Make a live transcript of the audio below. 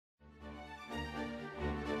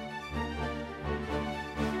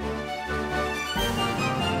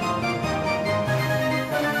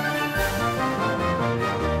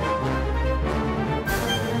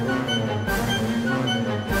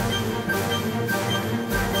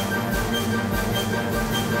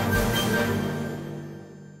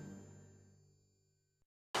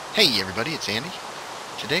Hey everybody, it's Andy.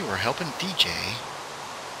 Today we're helping DJ,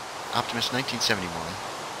 Optimus1971,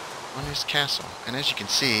 on his castle. And as you can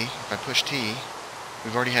see, if I push T,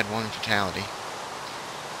 we've already had one fatality.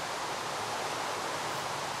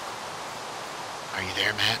 Are you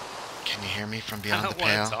there, Matt? Can you hear me from beyond the pale? I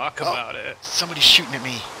don't want to talk about it. Somebody's shooting at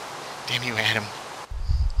me. Damn you, Adam.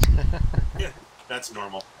 Yeah, that's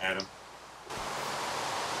normal, Adam.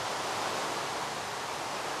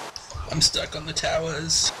 I'm stuck on the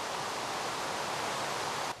towers.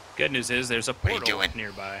 Good news is there's a portal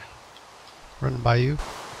nearby. Running by you?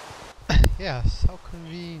 Yes, how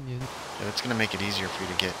convenient. Yeah, that's gonna make it easier for you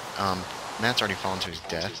to get. Matt's already fallen to his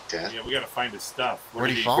death. Yeah, we gotta find his stuff.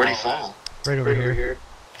 Where'd he fall? Right over here. You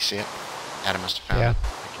see it? Adam must have found it. I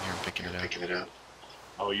can hear him picking it up.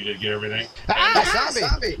 Oh, you did get everything? Ah,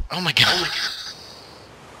 zombie! Oh my god!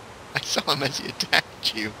 I saw him as he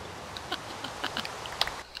attacked you.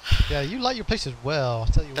 Yeah, you light your places well, I'll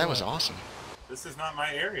tell you what. That was awesome. This is not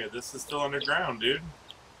my area. This is still underground, dude.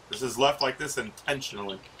 This is left like this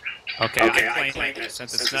intentionally. Okay, I claim it.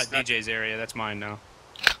 Since it's not DJ's area, that's mine now.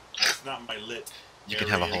 It's not my lit. You can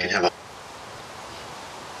have a hole.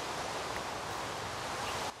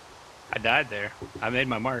 I died there. I made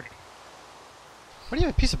my mark. Why do you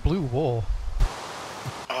have a piece of blue wool?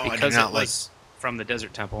 Oh, because it was from the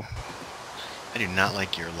desert temple. I do not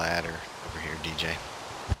like your ladder over here, DJ.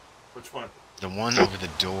 Which one? The one over the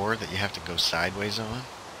door that you have to go sideways on?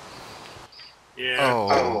 Yeah.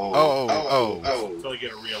 Oh. Until you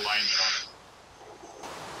get a realignment on it.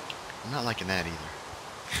 I'm not liking that either.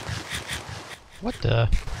 What the?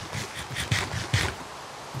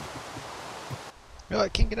 Oh, I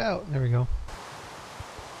can't get out. There we go.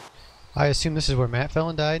 I assume this is where Matt fell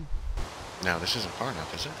and died? No, this isn't far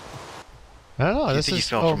enough, is it? I don't know. You This think is. he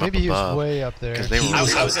fell Oh, from maybe up he was above, way up there. They were I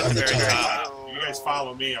was at the very top. You guys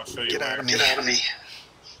follow me, I'll show you Get where. out of me. Get out of me.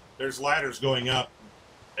 There's ladders going up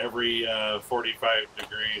every 45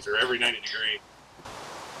 degrees or every 90 degree.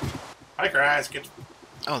 Hi, guys. Get.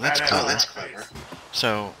 Oh, that's right clever. that's clever.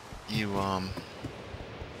 So, you,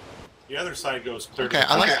 The other side goes 30. Okay,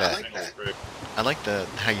 I like that. Strip. I like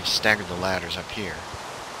how you staggered the ladders up here.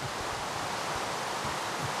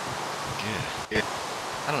 Good.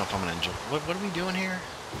 I don't know if I'm gonna enjoy. What are we doing here?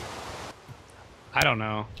 I don't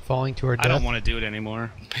know. Falling to our death. I don't want to do it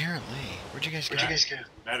anymore. Apparently. Where'd you guys go?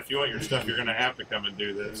 Matt, if you want your stuff, you're gonna have to come and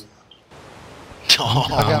do this. Oh,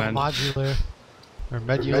 I got man. modular. Or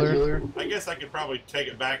medular. I guess I could probably take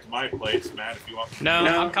it back to my place, Matt, if you want. No,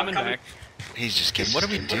 I'm coming back. He's just kidding. What are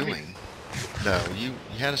we doing? No, you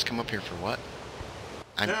had us come up here for what?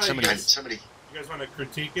 Somebody. You guys want to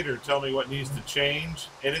critique it or tell me what needs to change?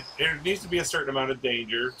 And it needs to be a certain amount of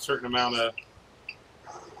danger, certain amount of.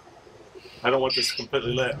 I don't want this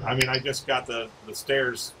completely lit. I mean, I just got the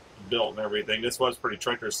stairs built and everything. This was pretty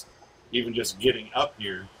treacherous, even just getting up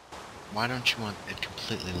here. Why don't you want it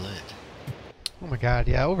completely lit? Oh my god,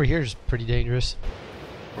 yeah, over here is pretty dangerous.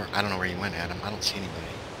 I don't know where you went, Adam. I don't see anybody.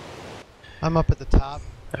 I'm up at the top.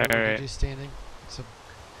 Alright. Just standing.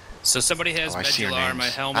 So somebody has I see your Medular, names. my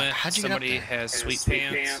helmet. How'd you get up Somebody there? has sweet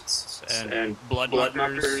pants and blood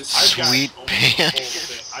muckers. Sweet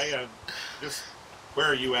pants. Just where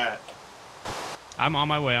are you at? I'm on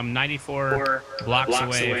my way. I'm 94 blocks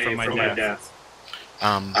away from my death.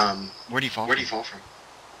 Where do you fall from?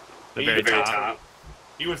 The very top.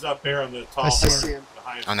 He was up there on the tall. I see him.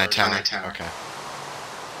 On that tower? Okay.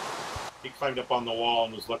 He climbed up on the wall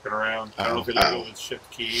and was looking around. I don't know if he let go of his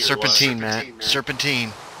shift key or Serpentine, what. Matt.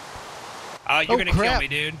 Serpentine. You're gonna kill crap. me,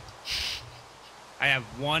 dude. I have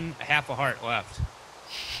half a heart left.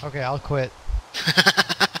 Okay, I'll quit.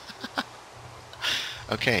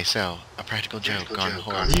 Okay, so a practical joke gone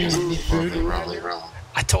You need food? horribly wrong.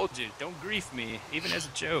 I told you, don't grief me, even as a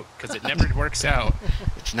joke, because it never works out.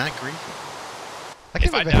 It's not griefing.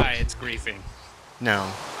 If I die, it's griefing.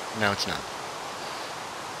 No, it's not.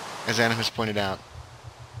 As Adam has pointed out,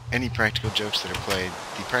 any practical jokes that are played,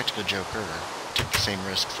 the practical joker took the same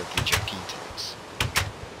risks that the jokey takes.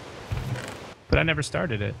 But I never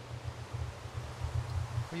started it.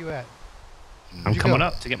 Where you at? I'm you coming go?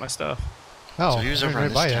 up to get my stuff. Oh, So he was over right on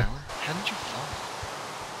this by tower? you. How did you fall?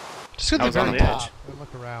 Just go to I the was on very the top edge. and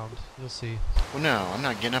look around. You'll see. Well, no, I'm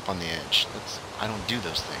not getting up on the edge. I don't do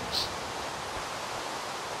those things.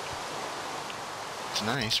 It's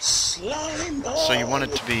nice. Slime ball. So you want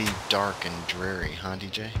it to be dark and dreary, huh,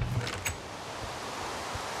 DJ?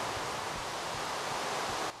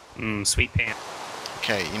 Sweet pants.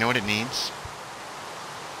 Okay, you know what it needs?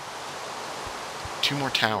 2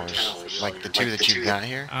 more towers, like the two that you've got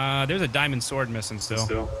here. There's a diamond sword missing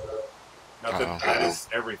still. Nothing. Uh-oh. That is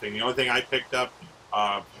everything. The only thing I picked up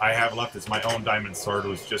I have left is my own diamond sword,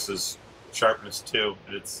 was just as sharpness 2,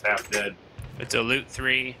 and it's half dead. It's a loot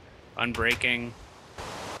 3, unbreaking.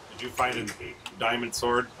 Did you find a diamond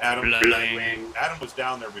sword, Adam? Bloodwing. Adam was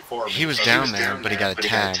down there before me. He was down there, but he got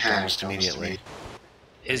attacked almost immediately.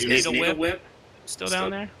 Is Needle Whip still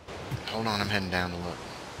down there? Hold on, I'm heading down to look.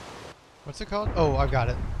 What's it called? Oh, I've got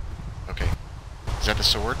it. Okay. Is that the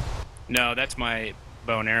sword? No, that's my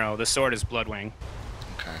bow and arrow. The sword is Bloodwing.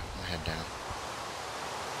 Okay, I'll head down.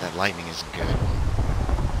 That lightning isn't good.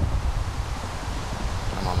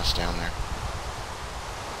 I'm almost down there.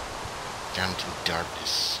 Down into the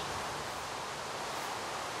darkness.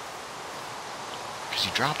 Because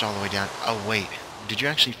you dropped all the way down. Oh, wait. Did you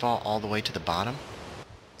actually fall all the way to the bottom?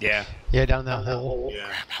 Yeah. Yeah, down that hole. Yeah.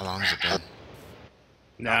 Crap, how long has it been?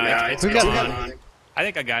 No, it's We got gone. I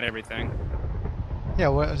think I got everything. Yeah,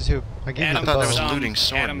 what was who? I gave you Adam, the thought there bow. was a looting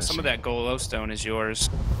sword Adam, some of missing. that glowstone is yours.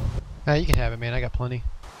 You can have it, man. I got plenty.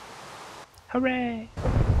 Hooray!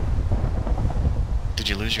 Did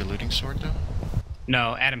you lose your looting sword, though?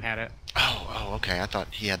 No, Adam had it. Oh, okay. I thought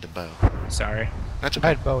he had the bow. Sorry. That's I okay.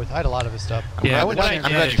 had both. I had a lot of his stuff. Yeah, I I'm went down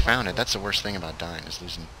glad there. you found it. That's the worst thing about dying, is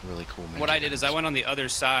losing really cool magic. What I did is I went on the other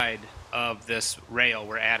side of this rail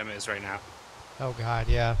where Adam is right now. Oh god,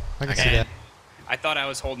 yeah. I can see And that. I thought I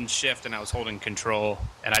was holding shift and I was holding control,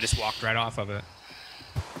 and I just walked right off of it.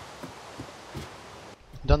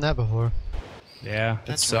 Done that before. Yeah,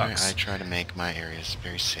 That's it why sucks. I try to make my areas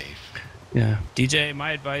very safe. Yeah. DJ,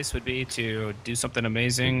 my advice would be to do something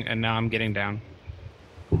amazing, and now I'm getting down.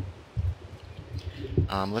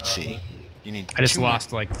 Let's see. You need. I just 2 more-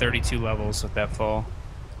 lost like 32 levels with that fall.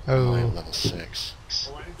 I'm at Oh. level 6.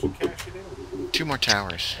 Well, why didn't you cash it in? 2 more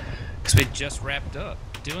towers. Because we just wrapped up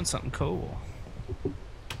doing something cool. You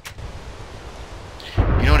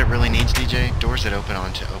know what it really needs, DJ? Doors that open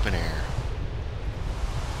onto open air.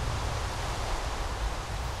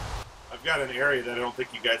 I've got an area that I don't think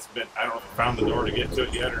you guys have been. I don't know if you found the door to get to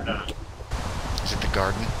it yet or not. Is it the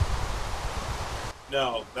garden?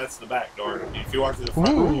 No, that's the back door. If you walk to the front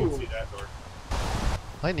door, you can see that door.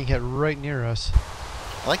 Lightning hit right near us.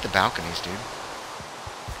 I like the balconies, dude.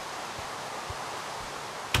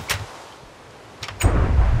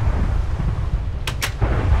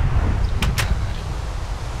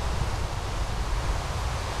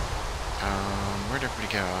 Where'd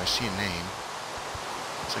everybody go? I see a name.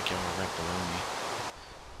 Looks like y'all are right below me.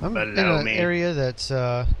 I'm Below in an me. area that's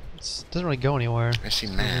doesn't really go anywhere. I see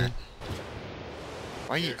Matt.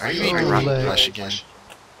 Why are you Oh, eating rotten leg. flesh again?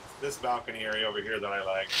 This balcony area over here that I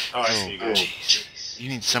like. Oh, I see you guys. Jeez. You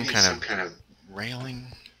need some kind of railing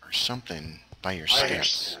or something by your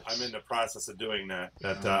steps. I'm in the process of doing that.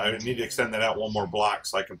 I need to extend that out one more block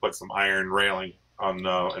so I can put some iron railing on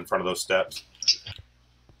in front of those steps.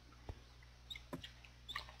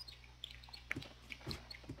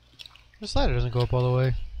 This ladder doesn't go up all the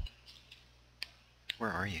way.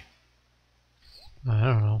 Where are you? I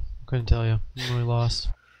don't know. Couldn't tell you. I'm really lost.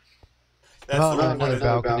 That's Oh, the whole another point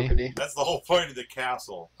of balcony. That's the whole point of the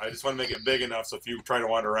castle. I just want to make it big enough so if you try to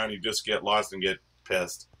wander around, you just get lost and get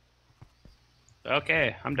pissed.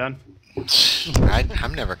 Okay, I'm done.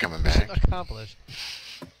 I'm never coming back. Accomplished.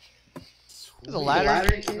 There's a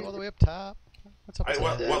ladder. You can go all the way up top. What's up with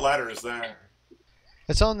that? What ladder is that?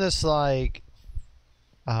 It's on this like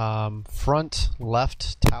front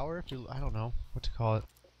left tower. If you, I don't know what to call it.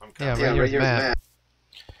 I'm Yeah, kinda- right here with Matt.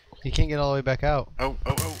 You can't get all the way back out.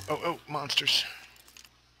 Oh, monsters.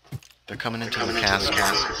 They're coming into the castle.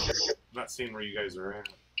 I'm not seeing where you guys are at.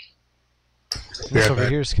 This over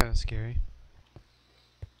here is kind of scary.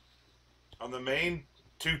 On the main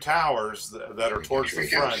 2 towers that are towards the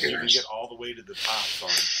front, you can get all the way to the top on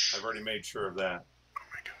them. I've already made sure of that.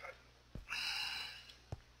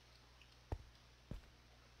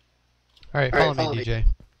 All right, follow me, DJ.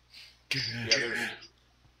 Yeah,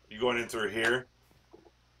 you going in through here?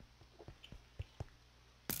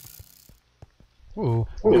 Ooh,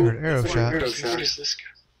 an arrow shot. What is this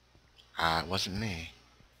guy? It wasn't me.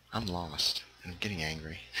 I'm lost. I'm getting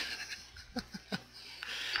angry.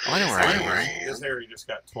 Oh, I know where I am. This area just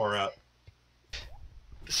got tore up.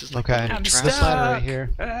 This is like Okay, a this trap. ladder right here.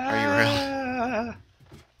 Are you really?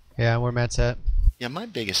 Yeah, where Matt's at. Yeah, my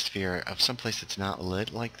biggest fear of someplace that's not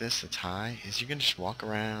lit like this, that's high, is you can just walk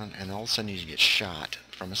around and all of a sudden you get shot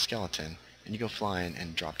from a skeleton and you go flying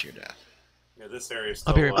and drop to your death. Yeah, this area is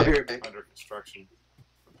I'll still be right back. under construction,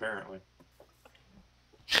 apparently.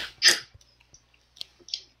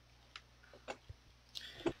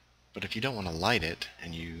 But if you don't want to light it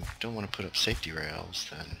and you don't want to put up safety rails,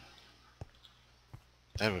 then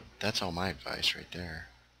that's all my advice right there.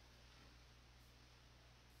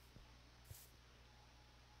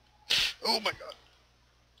 Oh my god.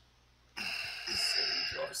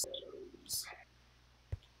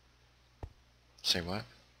 Say what?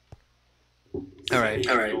 All right.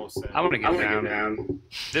 I want to get down. down.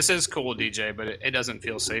 This is cool, DJ, but it doesn't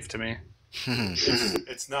feel safe to me.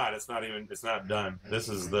 It's not. It's not done. This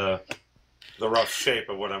is the rough shape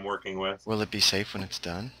of what I'm working with. Will it be safe when it's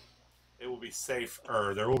done? It will be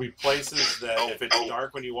safer. There will be places that if it's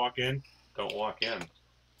dark when you walk in, don't walk in.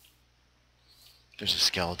 There's a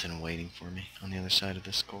skeleton waiting for me on the other side of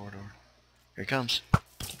this corridor. Here he comes.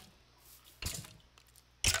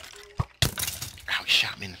 Ow, he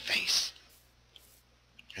shot me in the face.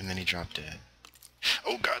 And then he dropped dead.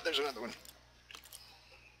 Oh god, there's another one.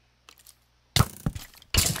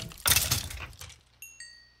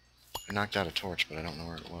 I knocked out a torch, but I don't know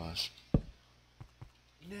where it was.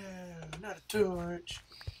 No, not a torch.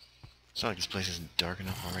 It's not like this place isn't dark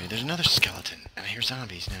enough already. There's another skeleton, and I hear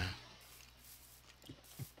zombies now.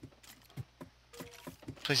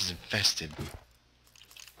 This place is infested.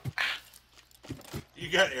 You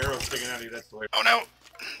got arrows sticking out of you, that's the way. Oh no!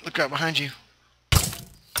 Look out behind you.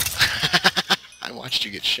 I watched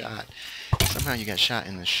you get shot. Somehow you got shot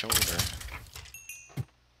in the shoulder.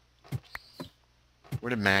 Where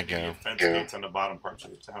did Matt go? Fence gates on the bottom parts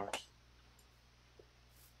of the towers.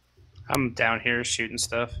 I'm down here shooting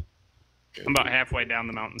stuff. Good. I'm about halfway down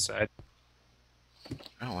the mountainside.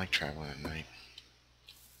 I don't like traveling at night.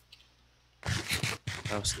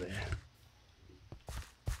 Mostly.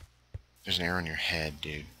 There's an arrow in your head,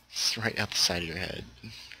 dude. It's right out the side of your head. Who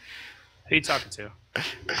are you talking to?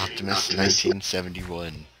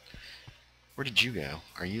 Optimus1971. Where did you go?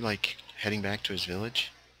 Are you, like, heading back to his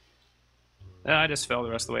village? I just fell the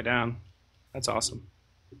rest of the way down. That's awesome.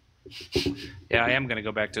 Yeah, I am going to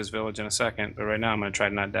go back to his village in a second, but right now I'm going to try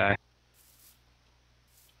to not die.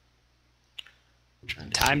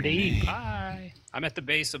 Time to eat. Bye. I'm at the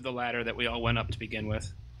base of the ladder that we all went up to begin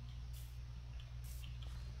with.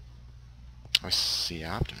 I see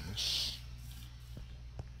Optimus.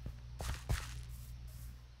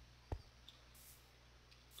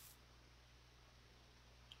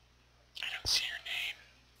 I don't see her name.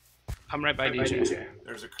 I'm right by DJ.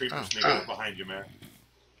 There's a creeper Oh. sneaking up behind you, man.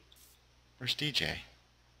 Where's DJ?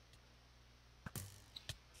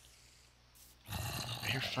 I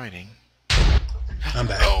hear fighting. I'm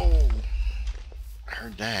back. Oh! I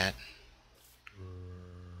heard that.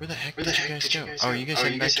 Where the heck did you guys go? Oh, are you guys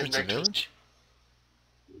heading back towards the village?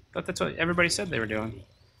 But that's what everybody said they were doing.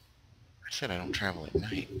 I said I don't travel at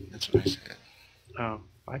night. That's what I said. Oh,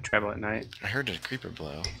 I travel at night. I heard a creeper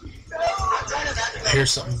blow. I hear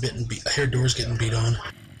something I hear doors getting beat on.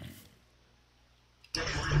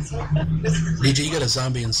 DJ, you got a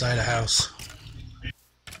zombie inside a house.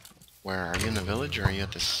 Where are you in the village or are you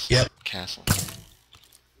at this castle?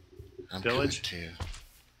 I'm Village? coming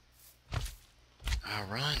too. Ah,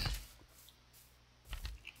 run.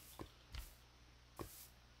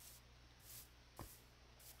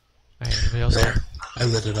 Hey, anybody else there? I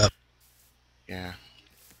lit it up. Yeah.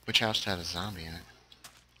 Which house had a zombie in it?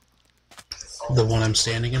 The one I'm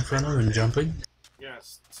standing in front of and jumping.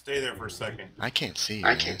 Yes, stay there for a second. I can't see you. I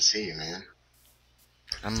man. can't see you, man.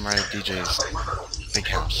 I'm right at DJ's big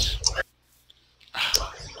house.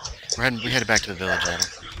 We headed back to the village, Adam.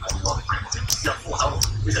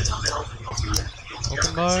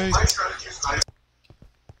 Open mic.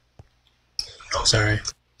 Sorry.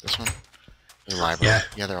 This one? The library. Yeah.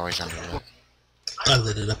 Yeah, they're always under that. I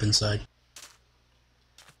lit it up inside.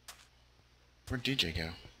 Where'd DJ go?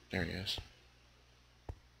 There he is.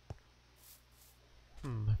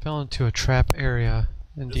 I fell into a trap area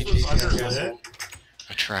in DJ's house. Underlit?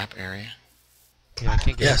 A trap area? Yeah, I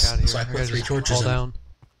can't get Yes, back out of here. so I put gotta 3 just torches fall in. down.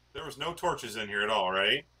 There was no torches in here at all,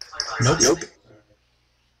 right? Nope.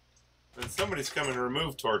 Then somebody's coming to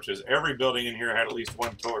remove torches. Every building in here had at least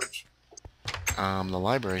one torch. The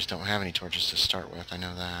libraries don't have any torches to start with, I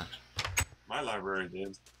know that. My library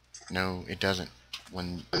did. No, it doesn't.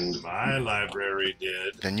 My library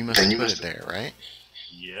did. Then you must have put it there, right?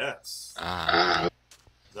 Yes. Ah.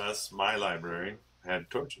 Thus, my library had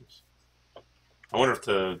torches. I wonder if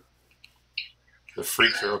the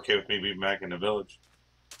freaks are okay with me being back in the village.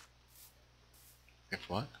 If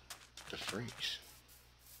what? The freaks.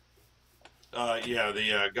 Yeah,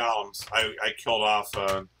 the golems. I killed off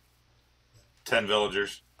 10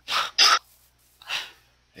 villagers.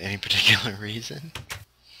 Any particular reason?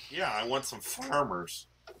 Yeah, I want some farmers.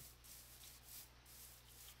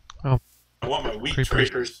 Oh. I want my wheat Creepers.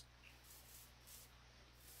 traders.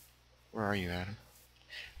 Where are you, Adam?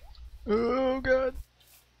 Oh god.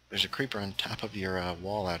 There's a creeper on top of your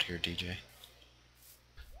wall out here, DJ.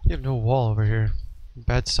 You have no wall over here.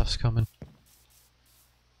 Bad stuff's coming.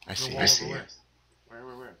 I see. No I see. wall over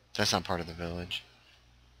where? Where? That's not part of the village.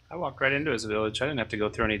 I walked right into his village. I didn't have to go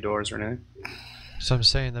through any doors or anything. So I'm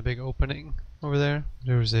saying the big opening over there.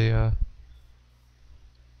 There was a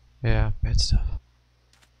yeah, bad stuff.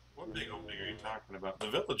 What big opening are you talking about? The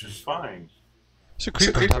village is fine. It's a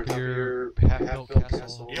creep on top of your half-built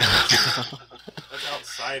castle. Yeah, that's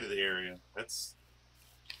outside of the area. That's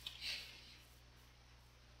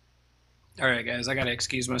All right, guys, I gotta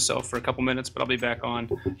excuse myself for a couple minutes, but I'll be back on.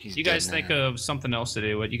 He's You guys dead think now. of something else to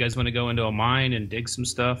do? What, you guys want to go into a mine and dig some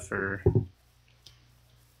stuff, or?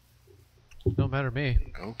 Don't matter to me.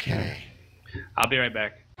 Okay. I'll be right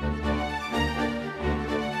back.